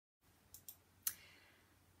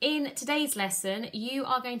In today's lesson, you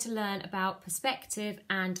are going to learn about perspective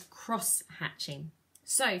and cross-hatching.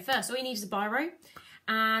 So first, all you need is a biro.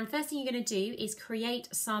 And first thing you're going to do is create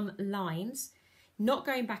some lines, not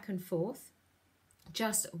going back and forth,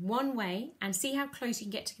 just one way, and see how close you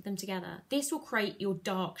can get to them together. This will create your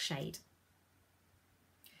dark shade.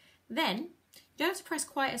 Then, you don't have to press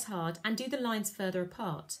quite as hard and do the lines further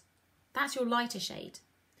apart. That's your lighter shade.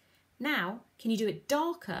 Now, can you do it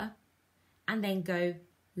darker and then go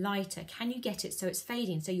lighter? Can you get it so it's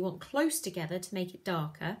fading? So you want close together to make it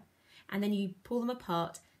darker, and then you pull them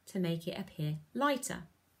apart to make it appear lighter.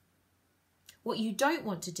 What you don't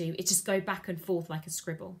want to do is just go back and forth like a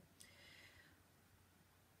scribble.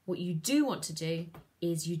 What you do want to do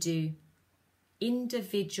is you do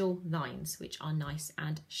individual lines, which are nice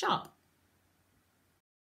and sharp.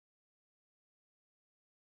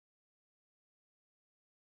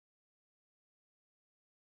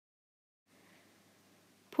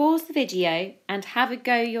 Pause the video and have a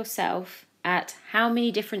go yourself at how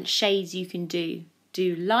many different shades you can do.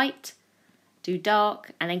 Do light, do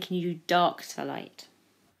dark, and then can you do dark to light?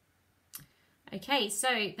 Okay,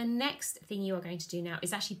 so the next thing you are going to do now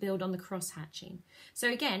is actually build on the cross-hatching. So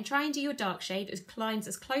again, try and do your dark shade as lines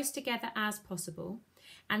as close together as possible,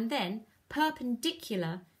 and then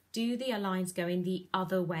perpendicular, do the lines going the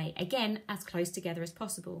other way. Again, as close together as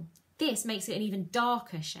possible. This makes it an even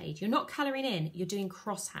darker shade. You're not colouring in, you're doing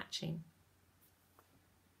cross-hatching.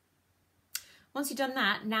 Once you've done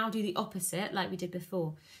that, now do the opposite like we did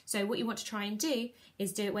before. So what you want to try and do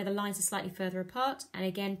is do it where the lines are slightly further apart, and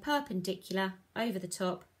again perpendicular, over the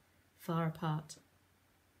top, far apart.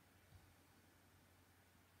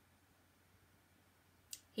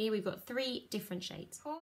 Here we've got 3 different shades.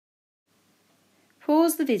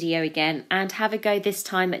 Pause the video again and have a go this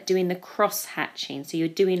time at doing the cross-hatching. So you're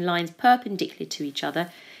doing lines perpendicular to each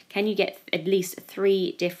other. Can you get at least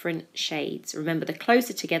 3 different shades? Remember, the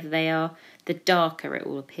closer together they are, the darker it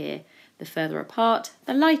will appear. The further apart,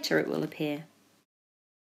 the lighter it will appear.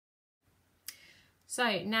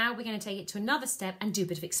 So now we're going to take it to another step and do a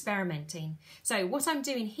bit of experimenting. So what I'm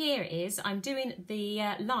doing here is I'm doing the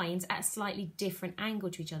lines at a slightly different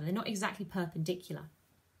angle to each other. They're not exactly perpendicular.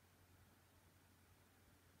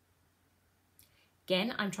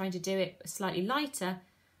 Again, I'm trying to do it slightly lighter,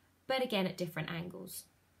 but again at different angles.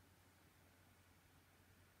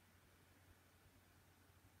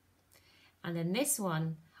 And then this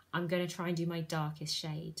one, I'm going to try and do my darkest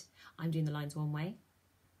shade. I'm doing the lines one way,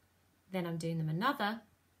 then I'm doing them another,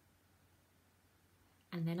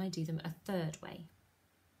 and then I do them a third way.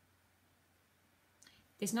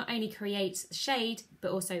 This not only creates shade,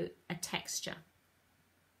 but also a texture.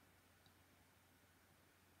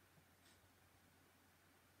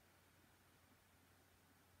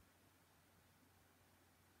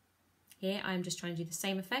 Here I'm just trying to do the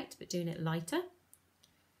same effect, but doing it lighter.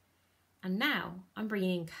 And now I'm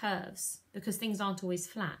bringing in curves because things aren't always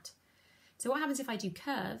flat. So what happens if I do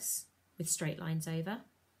curves with straight lines over?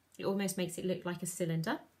 It almost makes it look like a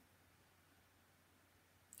cylinder.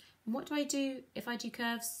 And what do I do if I do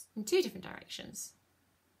curves in 2 different directions?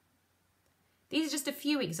 These are just a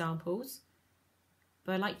few examples,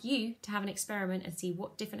 but I'd like you to have an experiment and see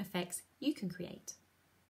what different effects you can create.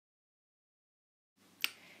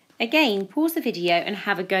 Again, pause the video and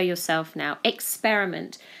have a go yourself now.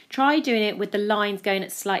 Experiment. Try doing it with the lines going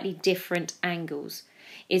at slightly different angles.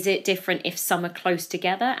 Is it different if some are close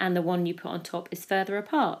together and the one you put on top is further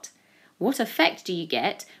apart? What effect do you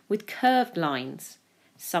get with curved lines?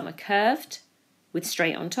 Some are curved with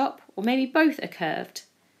straight on top, or maybe both are curved.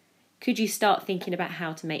 Could you start thinking about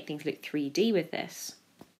how to make things look 3D with this?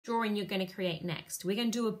 Drawing you're going to create next. We're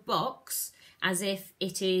going to do a box as if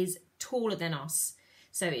it is taller than us.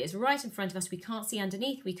 So it is right in front of us. We can't see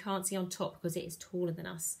underneath, we can't see on top because it is taller than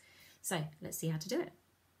us. So let's see how to do it.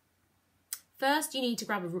 First, you need to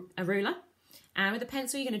grab a ruler, and with a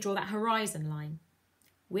pencil, you're going to draw that horizon line.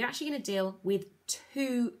 We're actually going to deal with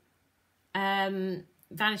 2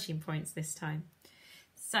 vanishing points this time.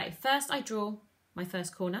 So first I draw my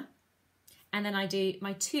first corner, and then I do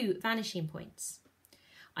my 2 vanishing points.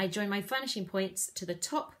 I join my vanishing points to the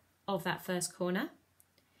top of that first corner,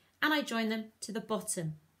 and I join them to the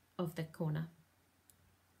bottom of the corner.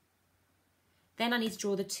 Then I need to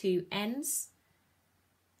draw the 2 ends,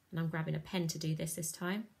 and I'm grabbing a pen to do this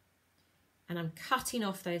time, and I'm cutting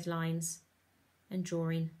off those lines and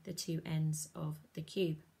drawing the 2 ends of the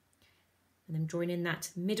cube. And I'm drawing in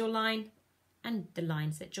that middle line and the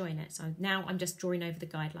lines that join it. So now I'm just drawing over the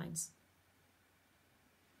guidelines.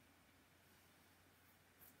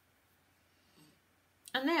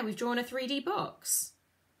 And there we've drawn a 3D box,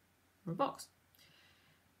 or a box.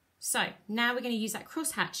 So now we're going to use that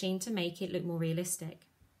cross hatching to make it look more realistic.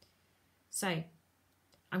 So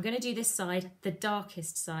I'm going to do this side, the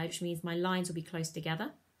darkest side, which means my lines will be close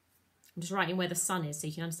together. I'm just writing where the sun is so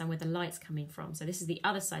you can understand where the light's coming from. So this is the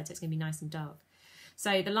other side, so it's going to be nice and dark.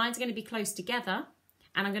 So the lines are going to be close together,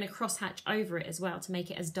 and I'm going to cross hatch over it as well to make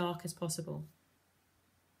it as dark as possible.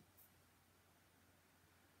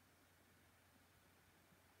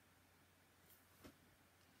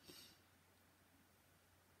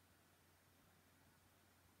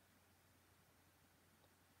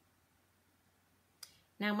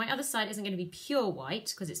 Now my other side isn't going to be pure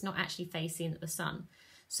white because it's not actually facing the sun.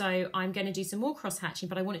 So I'm going to do some more cross hatching,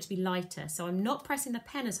 but I want it to be lighter. So I'm not pressing the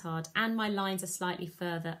pen as hard and my lines are slightly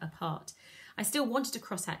further apart. I still wanted to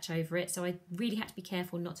cross hatch over it, so I really had to be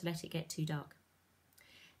careful not to let it get too dark.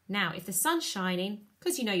 Now, if the sun's shining,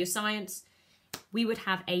 because you know your science, we would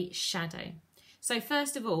have a shadow. So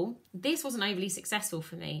first of all, this wasn't overly successful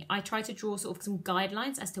for me. I tried to draw sort of some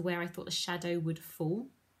guidelines as to where I thought the shadow would fall.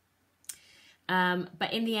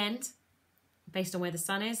 But in the end, based on where the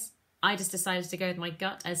sun is, I just decided to go with my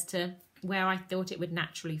gut as to where I thought it would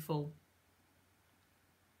naturally fall.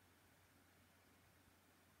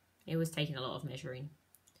 It was taking a lot of measuring.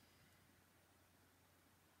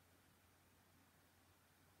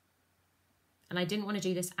 And I didn't want to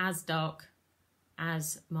do this as dark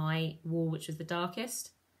as my wall, which was the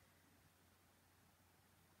darkest.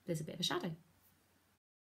 There's a bit of a shadow.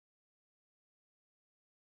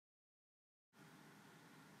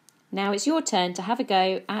 Now it's your turn to have a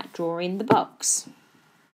go at drawing the box.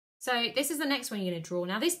 So this is the next one you're going to draw.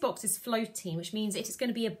 Now this box is floating, which means it is going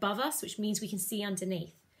to be above us, which means we can see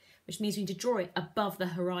underneath, which means we need to draw it above the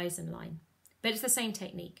horizon line. But it's the same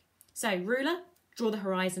technique. So ruler, draw the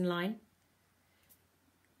horizon line,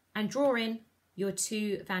 and draw in your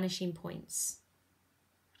 2 vanishing points.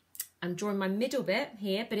 I'm drawing my middle bit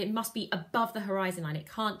here, but it must be above the horizon line. It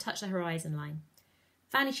can't touch the horizon line.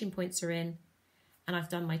 Vanishing points are in, and I've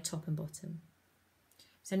done my top and bottom.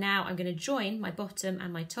 So now I'm going to join my bottom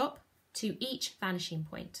and my top to each vanishing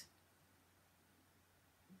point.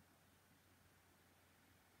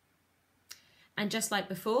 And just like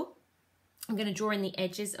before, I'm going to draw in the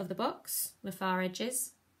edges of the box, the far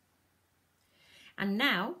edges. And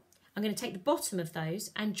now I'm going to take the bottom of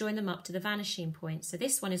those and join them up to the vanishing point. So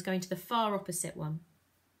this one is going to the far opposite one.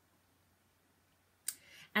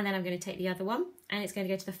 And then I'm going to take the other one and it's going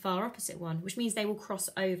to go to the far opposite one, which means they will cross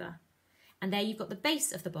over. And there you've got the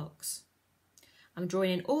base of the box. I'm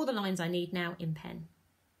drawing in all the lines I need now in pen.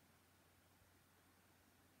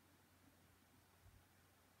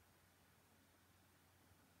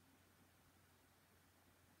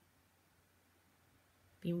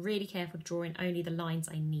 Being really careful drawing only the lines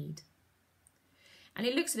I need. And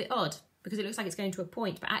it looks a bit odd because it looks like it's going to a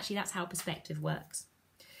point, but actually that's how perspective works.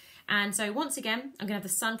 And so once again, I'm going to have the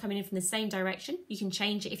sun coming in from the same direction. You can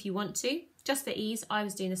change it if you want to. Just for ease, I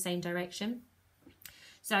was doing the same direction.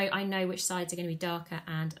 So I know which sides are going to be darker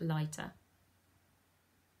and lighter.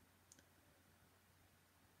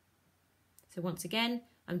 So once again,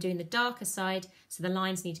 I'm doing the darker side, so the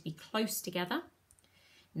lines need to be close together.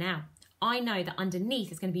 Now, I know that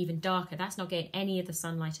underneath is going to be even darker. That's not getting any of the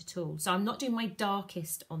sunlight at all. So I'm not doing my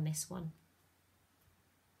darkest on this one.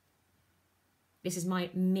 This is my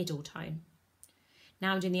middle tone.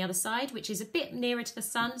 Now I'm doing the other side, which is a bit nearer to the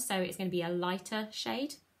sun, so it's going to be a lighter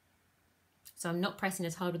shade. So I'm not pressing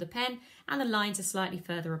as hard with the pen, and the lines are slightly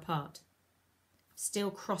further apart. Still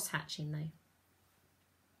cross-hatching though.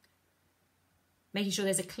 Making sure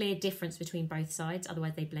there's a clear difference between both sides,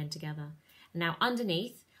 otherwise they blend together. And now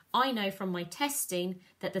underneath, I know from my testing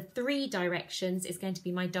that the 3 directions is going to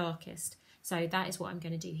be my darkest. So that is what I'm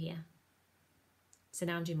going to do here. So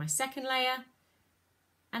now I'm doing my second layer,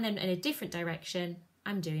 and then in a different direction,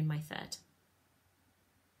 I'm doing my third.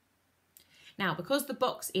 Now, because the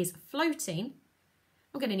box is floating,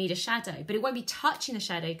 I'm going to need a shadow, but it won't be touching the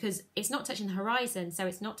shadow because it's not touching the horizon, so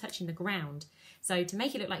it's not touching the ground. So to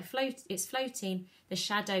make it look like it's floating, the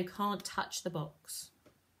shadow can't touch the box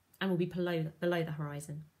and will be below the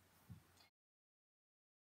horizon.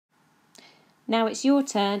 Now it's your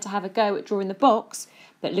turn to have a go at drawing the box,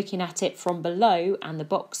 but looking at it from below and the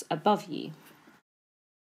box above you.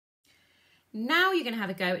 Now you're going to have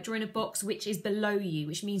a go at drawing a box which is below you,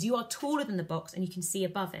 which means you are taller than the box and you can see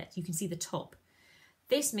above it. You can see the top.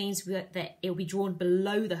 This means that it will be drawn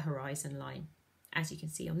below the horizon line, as you can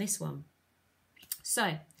see on this one.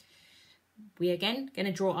 So we again going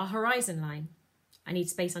to draw our horizon line. I need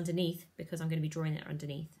space underneath because I'm going to be drawing it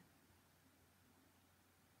underneath.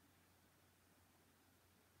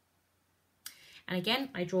 And again,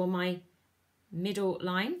 I draw my middle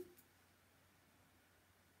line.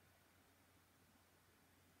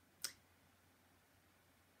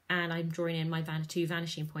 and I'm drawing in my two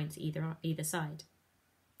vanishing points either side.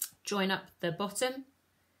 Join up the bottom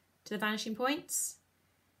to the vanishing points,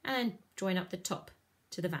 and then join up the top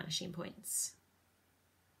to the vanishing points.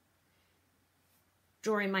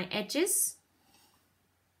 Drawing my edges.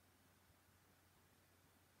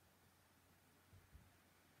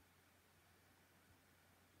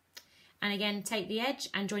 And again, take the edge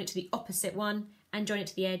and join it to the opposite one, and join it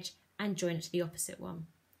to the edge and join it to the opposite one.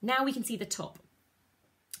 Now we can see the top.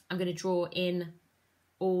 I'm going to draw in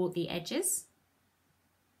all the edges.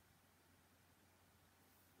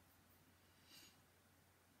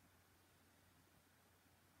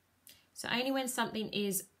 So only when something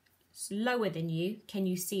is lower than you can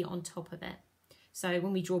you see on top of it. So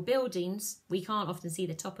when we draw buildings, we can't often see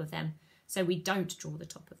the top of them, so we don't draw the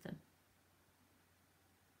top of them.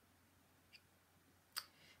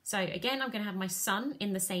 So again, I'm going to have my sun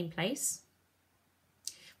in the same place,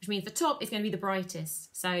 which means the top is going to be the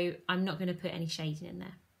brightest, so I'm not going to put any shading in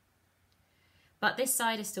there. But this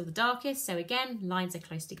side is still the darkest, so again, lines are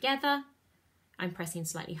close together. I'm pressing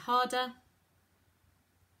slightly harder,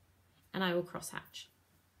 and I will cross hatch.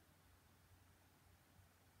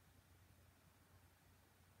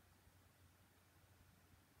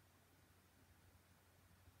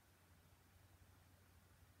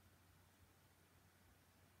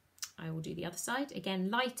 I will do the other side, again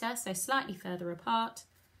lighter, so slightly further apart,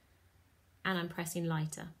 and I'm pressing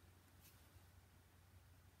lighter.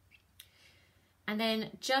 And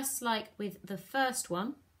then just like with the first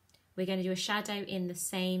one, we're going to do a shadow in the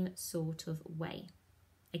same sort of way.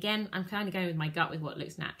 Again, I'm kind of going with my gut with what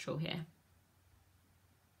looks natural here.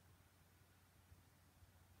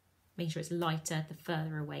 Make sure it's lighter the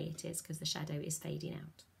further away it is, because the shadow is fading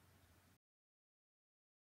out.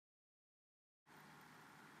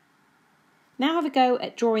 Now have a go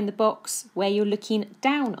at drawing the box where you're looking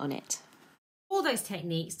down on it. All those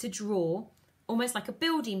techniques to draw almost like a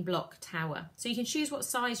building block tower. So you can choose what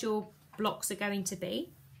size your blocks are going to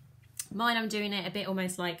be. Mine, I'm doing it a bit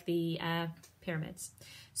almost like the pyramids.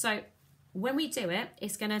 So when we do it,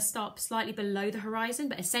 it's going to start slightly below the horizon,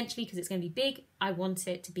 but essentially because it's going to be big, I want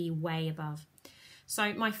it to be way above.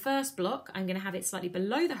 So my first block, I'm going to have it slightly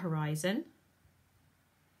below the horizon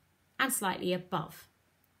and slightly above.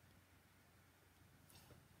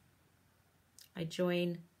 I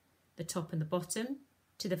join the top and the bottom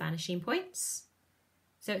to the vanishing points.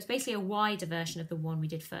 So it's basically a wider version of the one we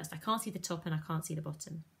did first. I can't see the top and I can't see the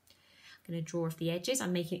bottom. I'm going to draw off the edges.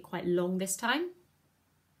 I'm making it quite long this time.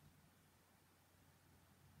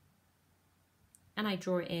 And I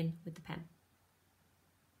draw it in with the pen.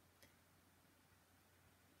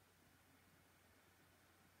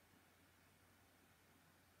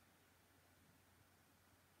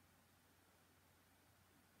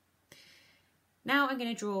 Now I'm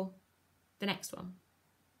going to draw the next one.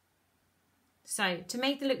 So to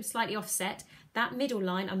make the look slightly offset, that middle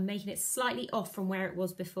line, I'm making it slightly off from where it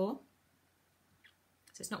was before.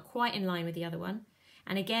 So it's not quite in line with the other one.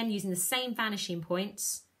 And again, using the same vanishing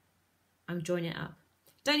points, I'm joining it up.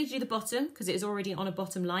 Don't need to do the bottom because it is already on a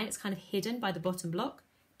bottom line. It's kind of hidden by the bottom block.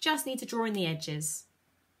 Just need to draw in the edges.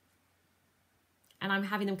 And I'm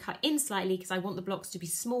having them cut in slightly because I want the blocks to be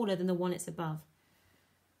smaller than the one it's above.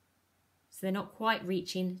 So they're not quite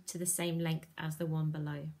reaching to the same length as the one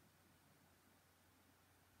below.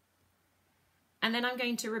 And then I'm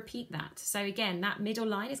going to repeat that. So again, that middle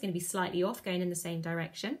line is going to be slightly off, going in the same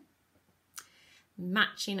direction.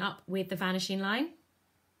 Matching up with the vanishing line.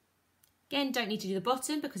 Again, don't need to do the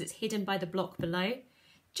bottom because it's hidden by the block below.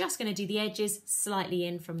 Just going to do the edges slightly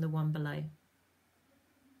in from the one below.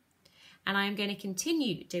 And I'm going to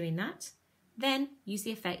continue doing that. Then use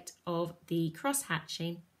the effect of the cross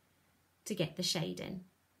hatching to get the shade in.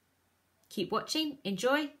 Keep watching,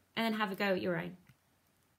 enjoy, and then have a go at your own.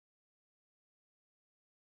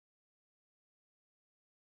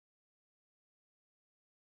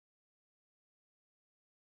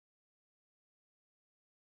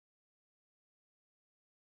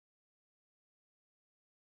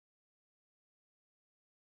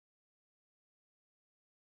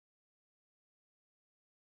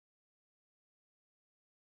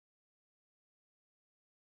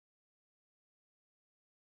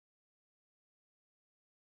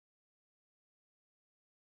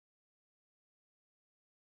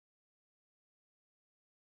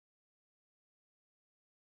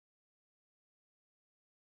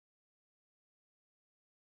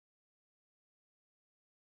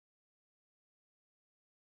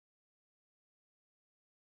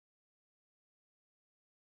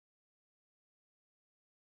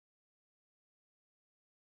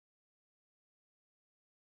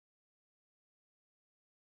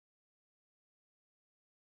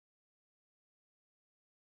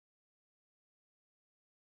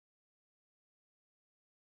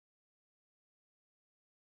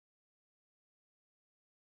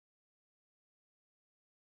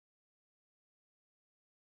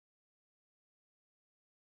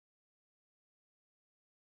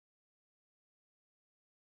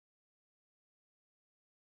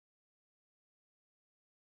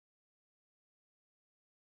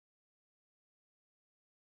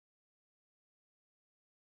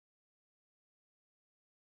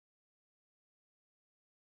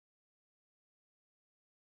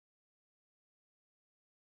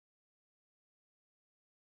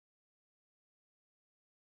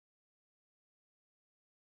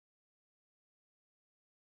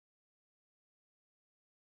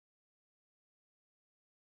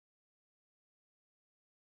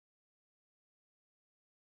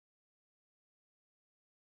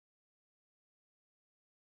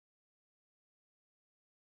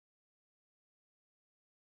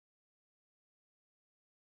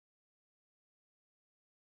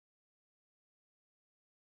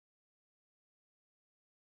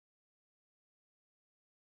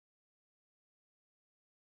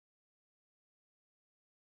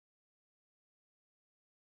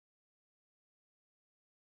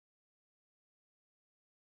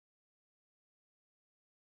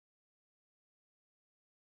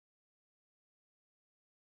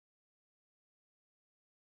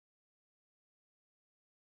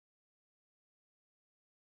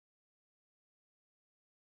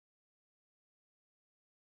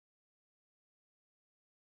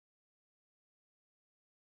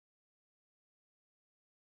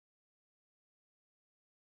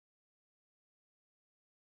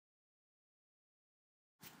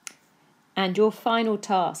 And your final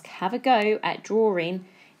task, have a go at drawing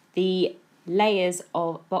the layers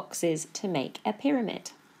of boxes to make a pyramid.